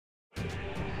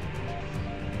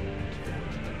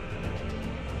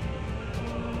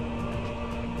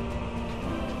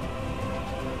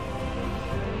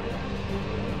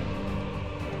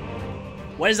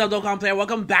What is up, Dokkan player?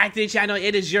 Welcome back to the channel.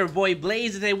 It is your boy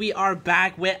Blaze. Today we are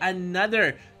back with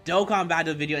another Dokkan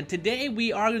battle video, and today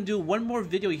we are going to do one more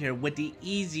video here with the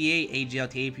Eza Agl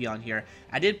Tapion here.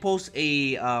 I did post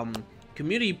a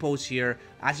community post here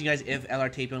asking you guys if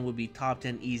LR Tapion would be top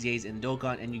 10 EZAs in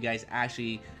Dokkan, and you guys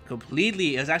actually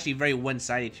completely, it was actually very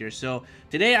one-sided here. So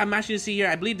today I'm actually going to see here,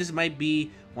 I believe this might be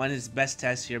one of his best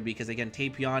tests here, because again,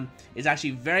 Tapion is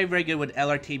actually very good with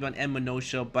LR Tapion and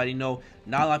Minosha, but you know,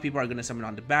 not a lot of people are going to summon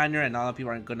on the banner, and not a lot of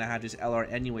people are going to have this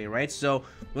LR anyway, right? So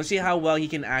we'll see how well he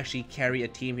can actually carry a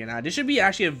team here. Now this should be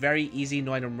actually a very easy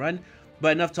no-item run,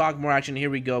 but enough talk, more action. Here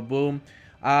we go. Boom.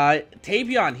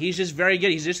 Tapion, he's just very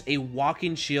good. He's just a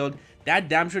walking shield. That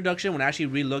damage reduction, when I actually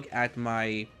relook at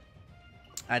my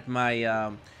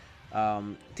Tapion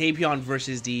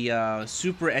versus the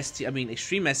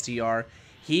extreme STR,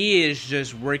 he is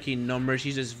just working numbers.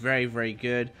 He's just very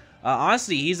good.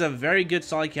 Honestly, he's a very good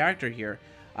solid character here.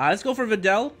 Let's go for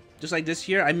Videl, just like this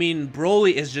here. I mean,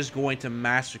 Broly is just going to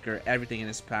massacre everything in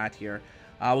his path here.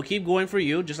 We'll keep going for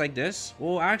you, just like this.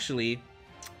 Well, actually,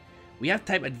 we have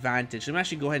type advantage. Let me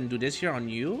actually go ahead and do this here on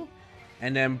you.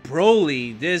 And then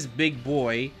Broly, this big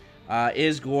boy,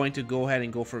 is going to go ahead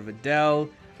and go for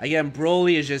Videl. Again,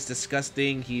 Broly is just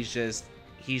disgusting. He's just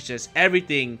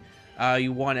everything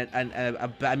you want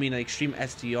an extreme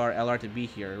STR LR to be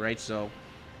here, right? So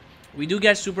we do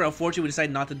get super. Unfortunately, we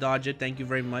decided not to dodge it. Thank you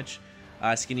very much,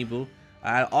 Skinny Boo.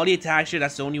 All the attacks here,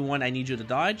 that's the only one I need you to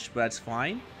dodge, but that's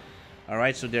fine. All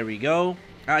right, so there we go.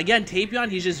 Again, Tapion,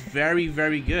 he's just very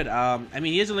good. I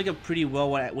mean, he doesn't look up pretty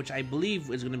well, which I believe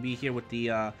is going to be here with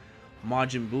the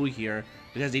Majin Buu here,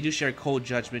 because they do share Cold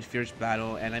Judgment, Fierce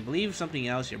Battle, and I believe something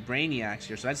else here, Brainiacs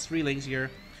here. So that's 3 links here.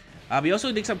 But he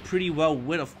also links up pretty well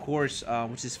with, of course,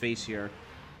 what's his face here,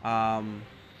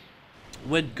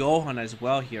 with Gohan as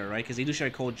well here, right? Because they do share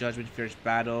Cold Judgment, Fierce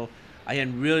Battle.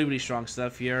 Again, really strong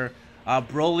stuff here.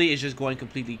 Broly is just going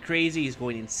completely crazy. He's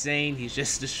going insane. He's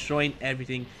just destroying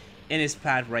everything in his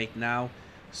path right now.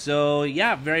 So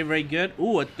yeah, very good.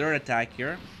 Ooh, a 3rd attack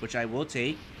here, which I will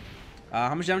take.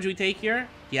 How much damage do we take here?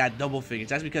 Yeah, double figures.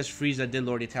 That's because Frieza did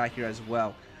lower the attack here as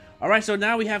well. Alright, so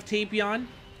now we have Tapion.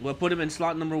 We'll put him in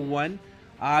slot number 1.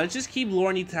 Let's just keep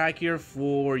lowering the attack here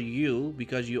for you,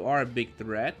 because you are a big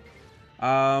threat.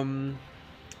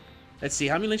 Let's see,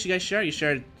 how many links you guys share? You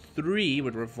shared 3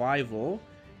 with Revival,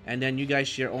 and then you guys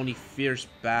share only Fierce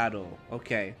Battle.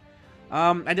 Okay.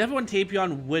 I definitely want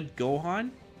Tapion with Gohan,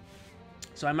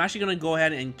 so I'm actually going to go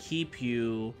ahead and keep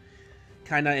you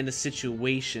kind of in the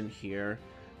situation here.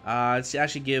 Let's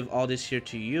actually give all this here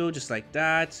to you, just like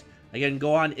that. Again,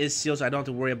 Gohan is sealed, so I don't have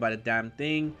to worry about a damn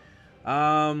thing.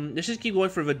 Let's just keep going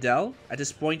for Videl at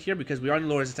this point here, because we are on the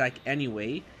lowest attack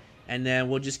anyway. And then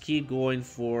we'll just keep going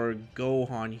for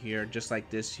Gohan here, just like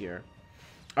this here.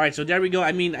 Alright, so there we go.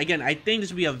 I mean, again, I think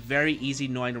this will be a very easy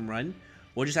no-item run.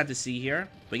 We'll just have to see here.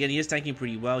 But again, he is tanking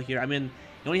pretty well here. I mean,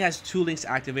 he only has 2 links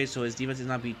activated, so his defense does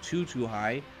not be too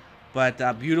high. But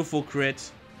beautiful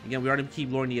crit. Again, we are going to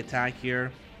keep lowering the attack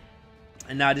here.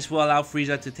 And now this will allow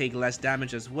Frieza to take less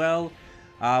damage as well.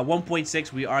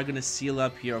 1.6, we are going to seal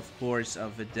up here, of course,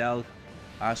 Videl.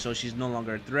 So she's no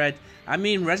longer a threat. I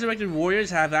mean, Resurrected Warriors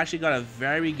have actually got a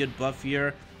very good buff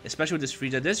here, especially with this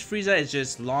Frieza. This Frieza is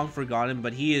just long forgotten,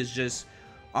 but he is just,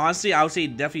 honestly, I would say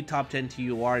definitely top 10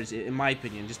 TURs, in my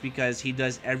opinion, just because he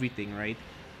does everything, right?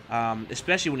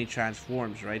 Especially when he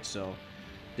transforms, right? So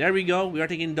there we go. We are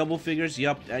taking double figures.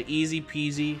 Yup, easy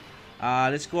peasy.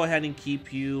 Let's go ahead and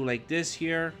keep you like this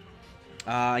here.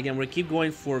 Again, we'll keep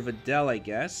going for Videl, I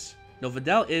guess. No,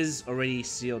 Videl is already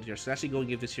sealed here, so actually go and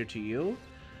give this here to you.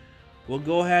 We'll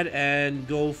go ahead and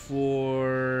go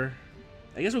for,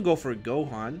 I guess we'll go for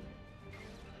Gohan.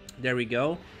 There we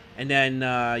go. And then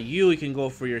you can go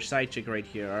for your side chick right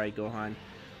here. Alright, Gohan.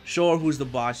 Show her who's the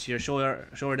boss here. Show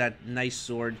her that nice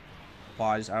sword.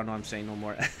 Pause. I don't know what I'm saying no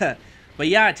more. But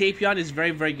yeah, Tapion is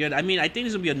very good. I mean, I think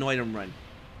this will be a no-item run.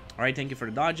 Alright, thank you for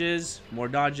the dodges. More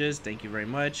dodges. Thank you very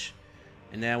much.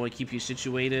 And then we'll keep you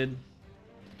situated.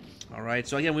 Alright,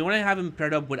 so again, we want to have him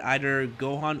paired up with either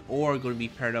Gohan or going to be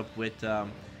paired up with,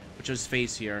 which is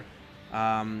face here,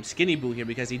 Skinny Boo here,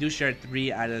 because they do share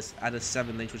 3 out of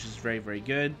 7 links, which is very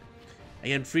good.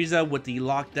 Again, Frieza with the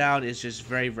lockdown is just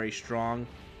very strong.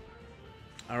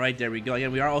 Alright, there we go.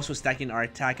 Again, we are also stacking our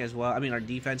attack as well, I mean our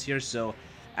defense here, so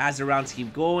as the rounds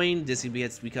keep going, this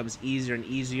becomes easier and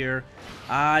easier.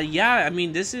 Yeah, I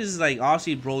mean, this is like,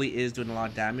 obviously Broly is doing a lot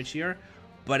of damage here,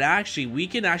 but actually, we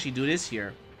can actually do this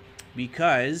here,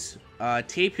 because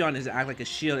Tapion is act like a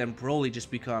shield and Broly just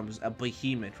becomes a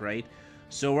behemoth, right?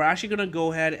 So we're actually gonna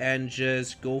go ahead and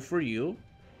just go for you.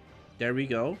 There we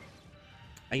go.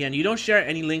 Again, you don't share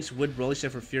any links with Broly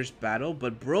except for Fierce Battle,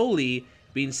 but Broly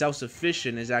being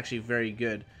self-sufficient is actually very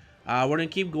good. We're going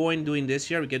to keep going doing this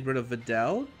here. We get rid of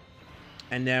Videl.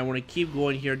 And then we're going to keep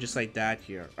going here just like that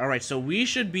here. Alright, so we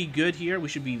should be good here. We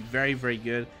should be very, very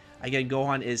good. Again,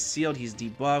 Gohan is sealed. He's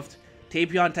debuffed.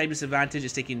 Tapion, type disadvantage,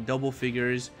 is taking double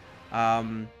figures.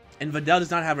 And Videl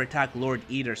does not have her attack lowered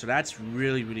either. So that's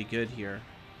really, really good here.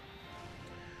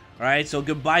 Alright, so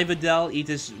goodbye Videl. Eat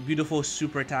this beautiful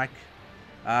super attack.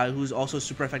 Who's also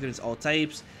super effective in all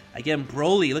types. Again,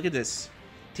 Broly, look at this.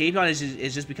 Tapion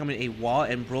is just becoming a wall,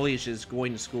 and Broly is just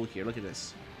going to school here. Look at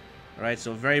this. Alright,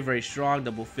 so very, very strong,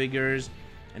 double figures.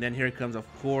 And then here comes, of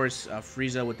course,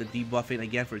 Frieza with the debuffing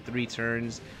again for 3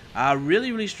 turns.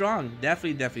 Really, really strong.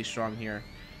 Definitely strong here.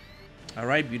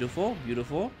 Alright, beautiful,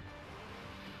 beautiful.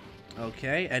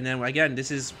 Okay, and then again,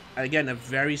 this is, again, a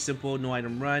very simple no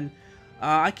item run.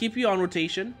 I keep you on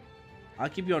rotation. I'll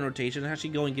keep you on rotation. I'll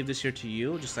actually go and give this here to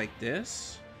you, just like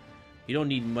this. You don't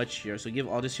need much here, so give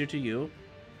all this here to you.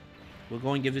 We'll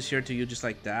go and give this here to you just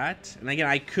like that. And again,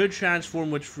 I could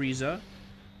transform with Frieza,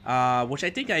 which I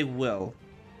think I will.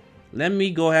 Let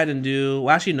me go ahead and do...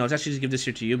 Well, actually, no. Let's actually just give this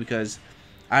here to you because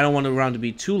I don't want the round to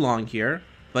be too long here.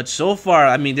 But so far,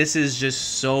 I mean, this is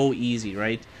just so easy,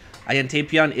 right? Again,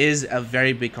 Tapion is a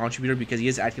very big contributor because he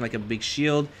is acting like a big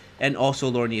shield and also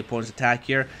lowering the opponent's attack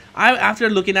here. After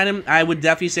looking at him, I would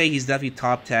definitely say he's definitely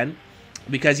top 10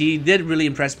 because he did really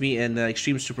impress me in the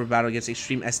Extreme Super Battle against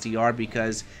Extreme SDR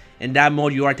because in that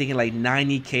mode you are taking like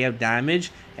 90k of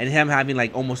damage and him having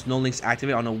like almost no links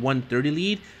activate on a 130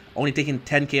 lead, only taking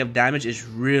 10k of damage is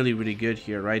really, really good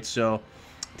here, right? So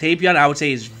Tapion, I would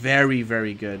say, is very,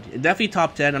 very good. Definitely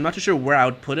top 10. I'm not too sure where I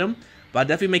would put him, but I'll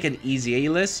definitely make an easy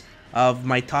A list of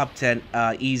my top 10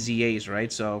 EZAs,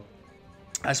 right? So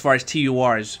as far as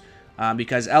TURs,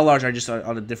 because LRs are just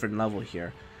on a different level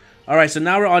here. Alright, so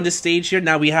now we're on this stage here.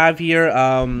 Now we have here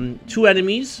 2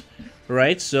 enemies,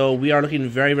 right? So we are looking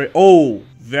very, very... Oh,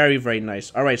 very, very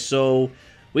nice. Alright, so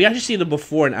we actually see the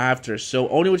before and after. So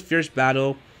only with Fierce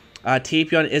Battle,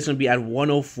 Tapion is going to be at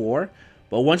 104.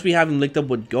 But once we have him linked up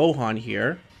with Gohan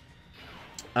here,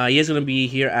 he is going to be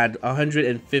here at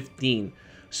 115.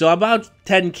 So about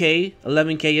 10k,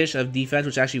 11k-ish of defense,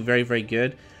 which is actually very, very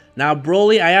good. Now,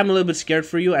 Broly, I am a little bit scared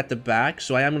for you at the back,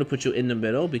 so I am going to put you in the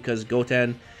middle because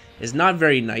Goten is not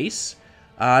very nice.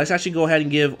 Let's actually go ahead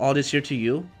and give all this here to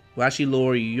you. We'll actually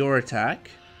lower your attack.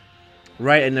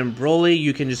 Right, and then Broly,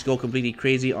 you can just go completely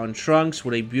crazy on Trunks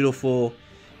with a beautiful,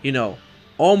 you know,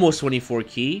 almost 24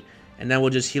 key. And then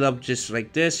we'll just heal up just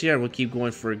like this here, and we'll keep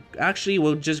going for... Actually,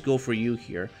 we'll just go for you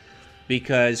here.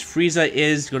 Because Frieza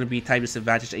is going to be type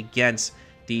disadvantage against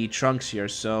the Trunks here,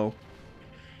 so...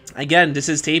 Again, this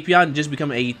is Tapion, just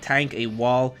become a tank, a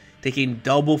wall, taking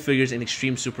double figures in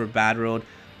Extreme Super Battle.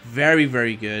 Very,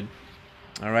 very good.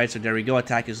 Alright, so there we go.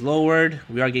 Attack is lowered.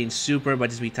 We are getting super, but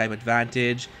this will be type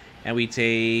advantage. And we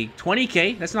take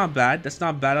 20k. That's not bad. That's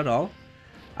not bad at all.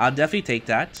 I'll definitely take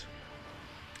that.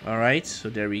 Alright, so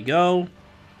there we go.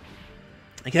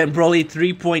 Again, Broly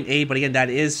 3.8, but again, that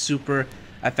is super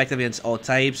effective against all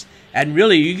types. And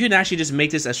really, you can actually just make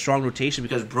this a strong rotation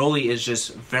because Broly is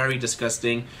just very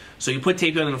disgusting. So you put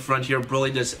Tapion in the front here,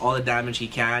 Broly does all the damage he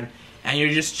can, and you're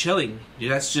just chilling.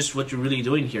 That's just what you're really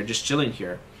doing here, just chilling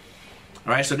here.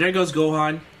 Alright, so there goes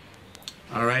Gohan.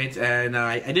 Alright, and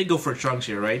I did go for Trunks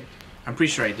here, right? I'm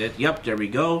pretty sure I did. Yep, there we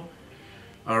go.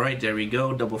 Alright, there we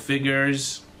go. Double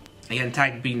figures. Again,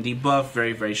 attack being debuffed,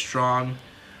 very, very strong.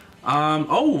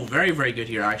 Oh, very, very good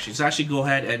here, actually. So actually go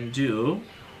ahead and do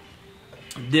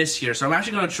this here. So I'm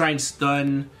actually going to try and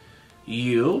stun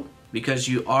you because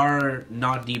you are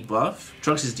not debuffed.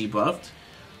 Trunks is debuffed.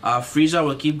 Frieza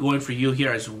will keep going for you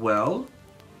here as well.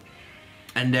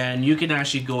 And then you can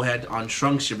actually go ahead on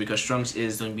Trunks here because Trunks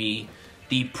is going to be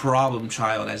the problem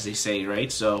child, as they say,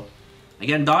 right? So,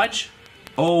 again, dodge.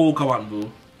 Oh, come on,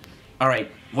 Boo.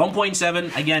 Alright,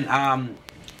 1.7. Again,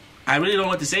 I really don't know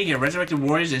what to say here. Resurrected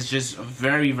Warriors is just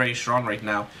very, very strong right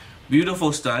now.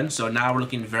 Beautiful stun. So now we're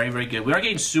looking very, very good. We are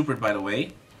getting supered, by the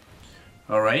way.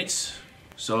 Alright.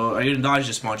 So are you going to dodge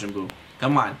this, Majin Buu?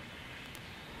 Come on.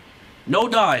 No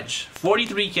dodge.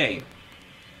 43k.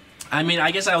 I mean,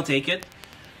 I guess I'll take it.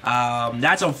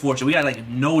 That's unfortunate. We got like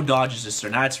no dodges this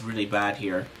turn. That's really bad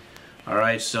here.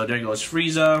 Alright, so there goes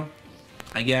Frieza.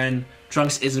 Again,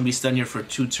 Trunks is going to be stunned here for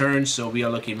 2 turns. So we are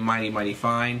looking mighty, mighty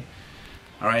fine.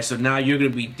 Alright, so now you're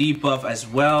going to be debuff as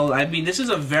well. I mean, this is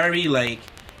a very, like...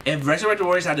 If Resurrected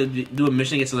Warriors had to do a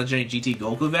mission against the Legendary GT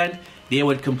Goku event, they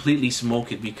would completely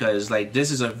smoke it because, like, this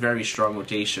is a very strong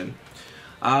rotation.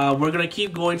 We're going to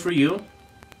keep going for you.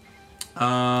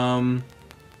 Yeah,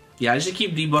 I just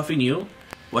keep debuffing you.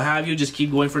 We'll have you just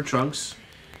keep going for Trunks.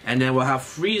 And then we'll have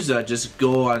Frieza just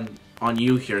go on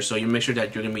you here, so you make sure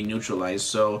that you're going to be neutralized.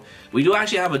 So we do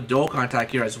actually have a Dokkan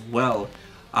attack here as well.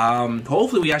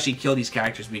 Hopefully we actually kill these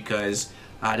characters because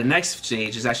the next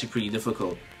stage is actually pretty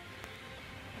difficult.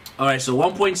 Alright, so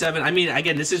 1.7. I mean,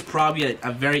 again, this is probably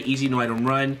a very easy no item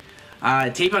run.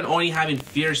 Tapion only having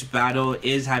Fierce Battle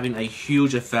is having a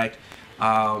huge effect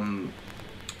on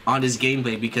this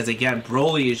gameplay because, again,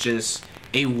 Broly is just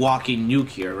a walking nuke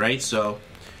here, right? So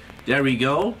there we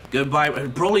go. Goodbye.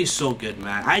 Broly's so good,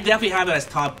 man. I definitely have it as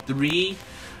top 3,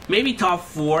 maybe top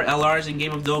 4 LRs in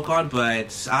Game of Dokkan,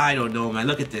 but I don't know, man.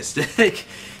 Look at this.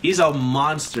 He's a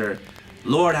monster.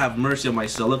 Lord have mercy on my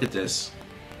soul. Look at this.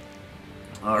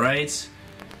 All right.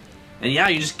 And yeah,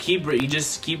 you just keep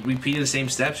repeating the same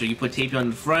steps. So you put Tapion in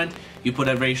the front, you put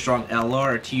a very strong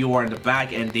LR or TOR in the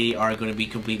back, and they are going to be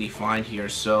completely fine here.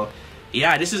 So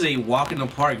yeah, this is a walk in the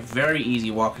park. Very easy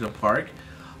walk in the park.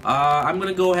 I'm going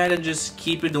to go ahead and just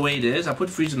keep it the way it is. I'll put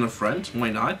Frieza in the front.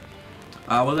 Why not?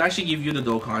 We'll actually give you the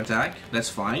Dokkan attack. That's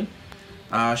fine.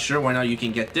 Sure, why not? You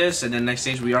can get this. And then next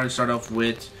stage, we are going to start off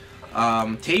with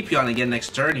Tapion again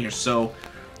next turn here. So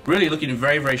really looking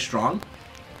very, very strong.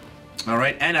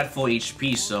 Alright, and at full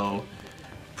HP. So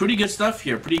pretty good stuff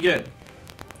here. Pretty good.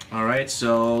 Alright,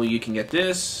 so you can get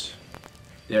this.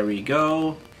 There we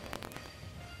go.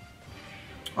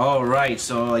 Alright,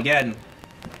 so again,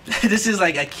 this is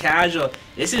like a casual.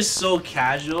 This is so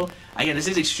casual. Again, this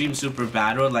is Extreme Super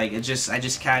Battle. Like, I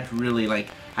just can't really, like,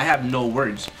 I have no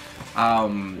words.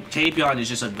 Tapion is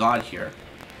just a god here.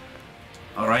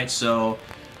 Alright, so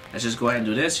let's just go ahead and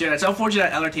do this here. It's unfortunate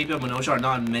that LR Tapion and Minosha are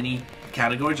not on many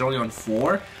categories. They're only on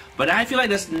 4. But I feel like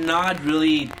that's not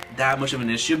really that much of an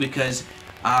issue because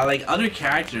like other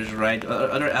characters, right,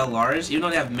 other LRs, even though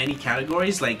they have many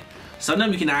categories, like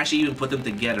sometimes you can actually even put them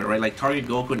together, right? Like Target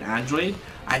Goku and Android,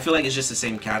 I feel like it's just the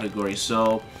same category.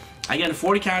 So again,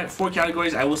 4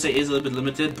 categories I will say is a little bit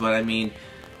limited, but I mean,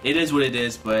 it is what it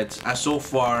is. But so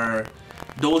far,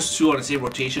 those 2 on the same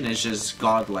rotation is just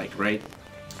godlike, right?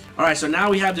 Alright, so now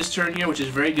we have this turn here, which is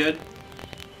very good.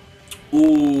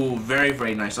 Ooh, very,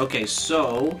 very nice. Okay,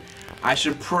 so I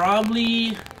should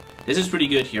probably... This is pretty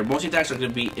good here. Most attacks are going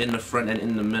to be in the front and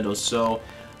in the middle. So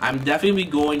I'm definitely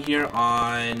going here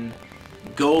on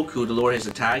Goku to lower his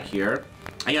attack here.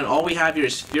 Again, all we have here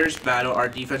is Fierce Battle. Our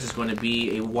defense is going to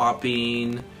be a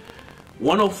whopping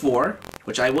 104,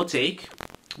 which I will take.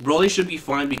 Broly should be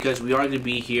fine because we are going to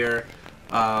be here.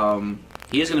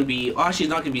 He is going to be... Oh, actually, he's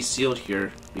not going to be sealed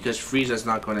here because Frieza's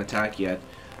not going to attack yet.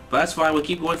 But that's fine. We'll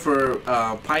keep going for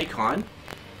Pikkon.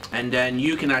 And then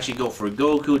you can actually go for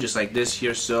Goku just like this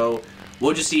here. So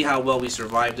we'll just see how well we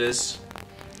survive this.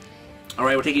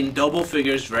 Alright, we're taking double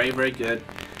figures. Very, very good.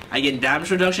 Again,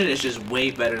 damage reduction is just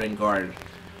way better than guard.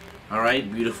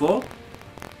 Alright, beautiful.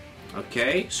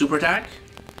 Okay, super attack.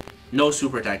 No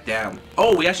super attack, damn.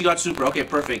 Oh, we actually got super. Okay,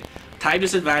 perfect. Type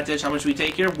disadvantage. How much we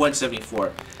take here?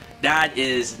 174. That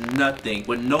is nothing.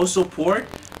 With no support,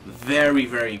 very,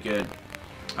 very good.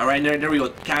 Alright, there we go.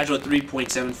 Casual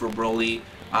 3.7 for Broly.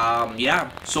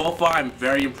 Yeah, so far I'm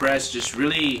very impressed. Just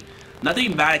really,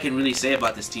 nothing bad I can really say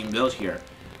about this team build here.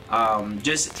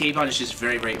 Just Tapion is just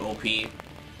very, very OP.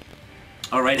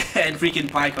 Alright, and freaking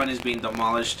Pikkon is being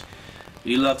demolished.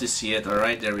 We love to see it.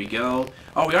 Alright, there we go.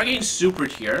 Oh, we are getting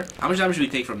supered here. How much damage do we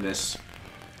take from this?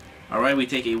 Alright, we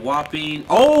take a whopping...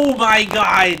 Oh my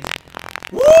god!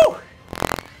 Woo!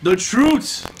 The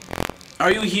truth!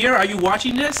 Are you here? Are you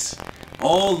watching this?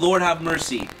 Oh, Lord have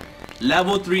mercy.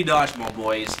 Level 3 dodge, my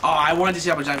boys. Oh, I wanted to see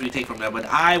how much damage we take from that, but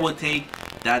I will take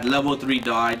that level 3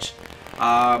 dodge.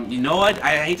 You know what?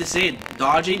 I hate to say it.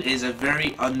 Dodging is a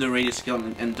very underrated skill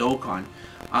in Dokkan.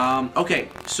 Okay,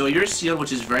 so you're sealed,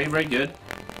 which is very, very good.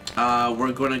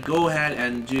 We're going to go ahead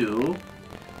and do...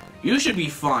 You should be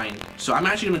fine. So I'm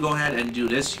actually going to go ahead and do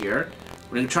this here.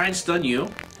 We're going to try and stun you.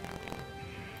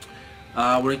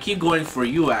 We're going to keep going for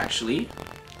you, actually.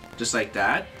 Just like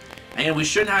that. And we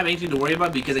shouldn't have anything to worry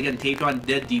about because, again, Tapion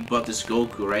did debuff this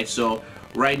Goku, right? So,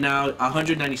 right now,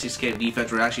 196k of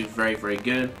defense. We're actually very, very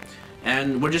good.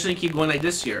 And we're just going to keep going like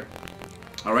this here.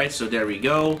 Alright, so there we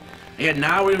go. Again,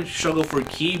 now we're going to struggle for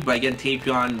Ki, but again,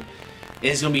 Tapion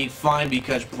is going to be fine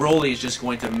because Broly is just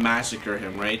going to massacre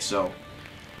him, right? So,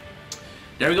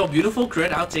 there we go. Beautiful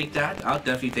crit. I'll take that. I'll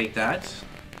definitely take that.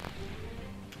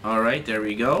 Alright, there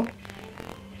we go.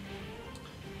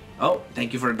 Oh,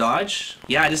 thank you for the dodge.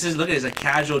 Yeah, this is, look at this, a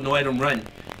casual no-item run.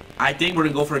 I think we're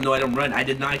going to go for a no-item run. I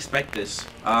did not expect this.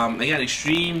 Again,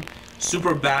 Extreme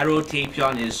Super Battle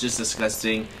Tapion is just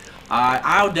disgusting.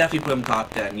 I'll definitely put him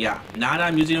top 10, yeah. Now that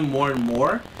I'm using him more and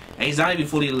more, and he's not even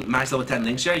fully max level 10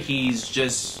 links here, he's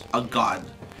just a god.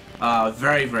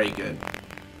 Very, very good.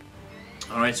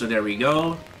 Alright, so there we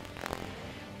go.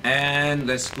 And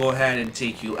let's go ahead and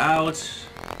take you out.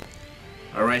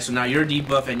 Alright, so now you're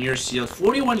debuff and you're sealed.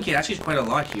 41k, actually is quite a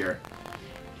lot here.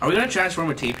 Are we going to transform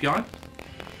with Tapion?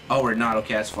 Oh, we're not.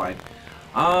 Okay, that's fine.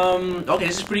 Okay,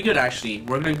 this is pretty good, actually.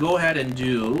 We're going to go ahead and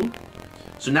do...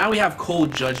 So now we have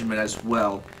Cold Judgment as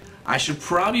well. I should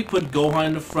probably put Gohan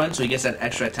in the front so he gets that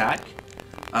extra attack.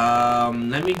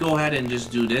 Let me go ahead and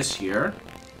just do this here.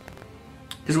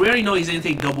 Because we already know he's going to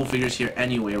take double figures here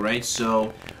anyway, right?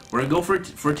 So we're going to go for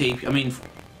Tapion. I mean,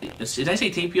 did I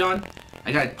say Tapion?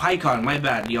 I got Pycon, my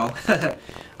bad, y'all.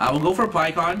 We'll go for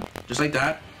Pycon, just like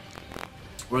that.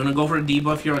 We're going to go for a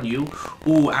debuff here on you.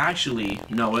 Ooh, actually,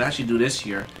 no, we'll actually do this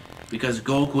here. Because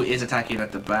Goku is attacking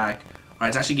at the back.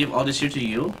 Alright, let's actually give all this here to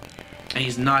you. And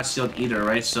he's not sealed either,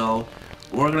 right? So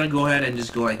we're going to go ahead and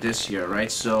just go like this here,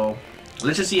 right? So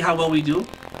let's just see how well we do.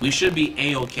 We should be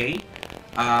A-okay.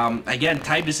 Again,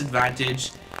 type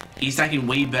disadvantage. He's attacking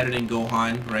way better than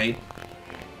Gohan, right?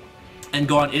 And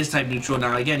Gohan is type neutral.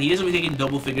 Now, again, he isn't really taking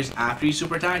double figures after he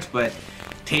super attacks, but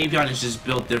Tapion is just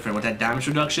built different. With that damage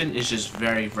reduction, it's just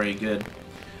very, very good.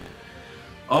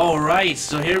 Alright,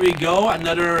 so here we go.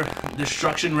 Another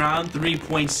destruction round.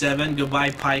 3.7.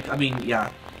 Goodbye, Pycon,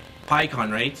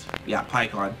 right? Yeah,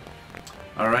 Pycon.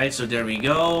 Alright, so there we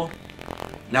go.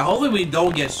 Now, hopefully we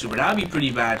don't get super. That would be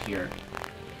pretty bad here.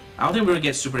 I don't think we're going to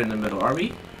get super in the middle, are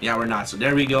we? Yeah, we're not. So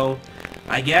there we go.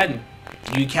 Again,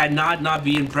 you cannot not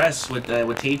be impressed with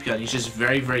Tapion. He's just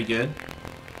very, very good.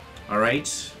 Alright,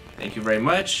 thank you very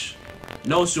much.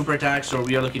 No super attack, so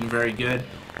we are looking very good.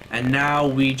 And now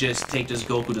we just take this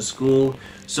Goku to school.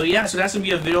 So yeah, so that's going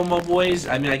to be a video, my boys.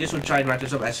 I mean, I guess we'll try and wrap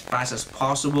this up as fast as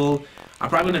possible. I'm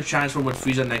probably going to transform with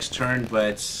Frieza next turn,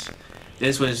 but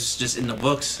this was just in the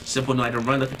books. Simple no item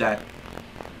run, look at that.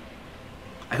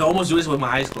 I can almost do this with my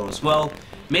eyes closed. Well,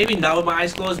 maybe not with my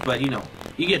eyes closed, but you know,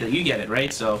 you get it,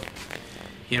 right? So,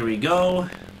 here we go.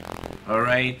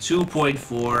 Alright,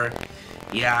 2.4.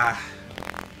 Yeah.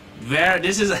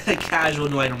 This is a casual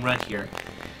no item run here.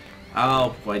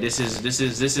 Oh boy, this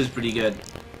is pretty good.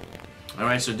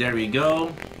 Alright, so there we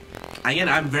go. Again,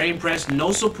 I'm very impressed.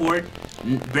 No support,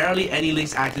 barely any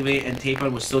links activate, and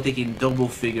Tapion was still taking double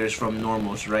figures from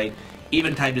normals, right?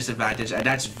 Even type disadvantage, and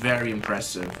that's very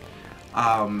impressive.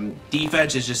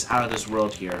 Defense is just out of this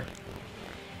world here.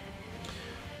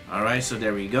 Alright, so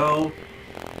there we go.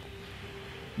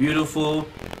 Beautiful.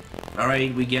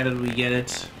 Alright, we get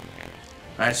it.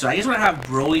 Alright, so I guess we're gonna have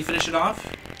Broly finish it off.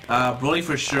 Broly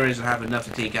for sure is gonna have enough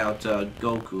to take out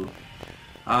Goku.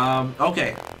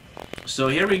 Okay. So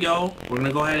here we go. We're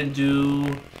gonna go ahead and do...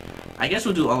 I guess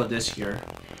we'll do all of this here.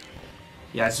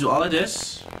 Yeah, let's do all of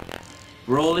this.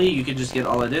 Broly, you can just get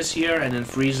all of this here, and then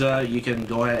Frieza, you can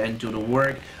go ahead and do the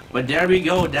work. But there we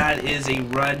go. That is a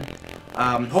run.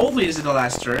 Hopefully this is the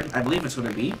last turn. I believe it's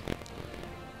gonna be.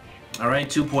 Alright,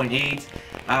 2.8.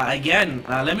 Again,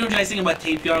 let me know what you guys think about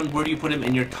Tapion. Where do you put him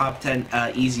in your top 10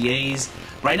 Easy A's?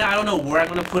 Right now, I don't know where I'm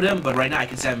going to put him, but right now I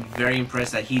can say I'm very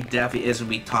impressed that he definitely is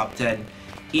going to be top 10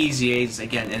 Easy A's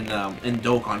again in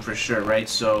Dokkan for sure, right?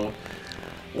 So,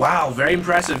 wow, very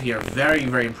impressive here. Very,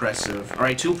 very impressive.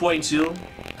 Alright, 2.2.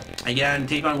 Again,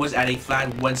 Tapion was at a flat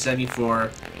 170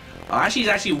 for... actually, he's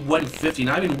actually 150,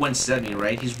 not even 170,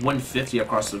 right? He's 150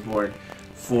 across the board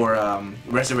for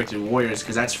Resurrected Warriors,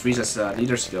 because that's Frieza's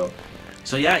leader skill.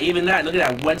 So yeah, even that, look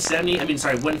at that,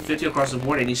 150 across the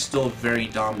board, and he's still very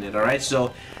dominant, alright?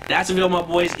 So, that's the video, my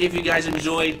boys. If you guys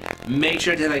enjoyed, make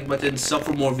sure to hit the like button, sub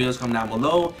for more videos, come down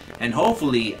below, and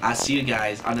hopefully, I'll see you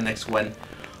guys on the next one.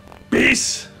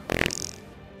 Peace!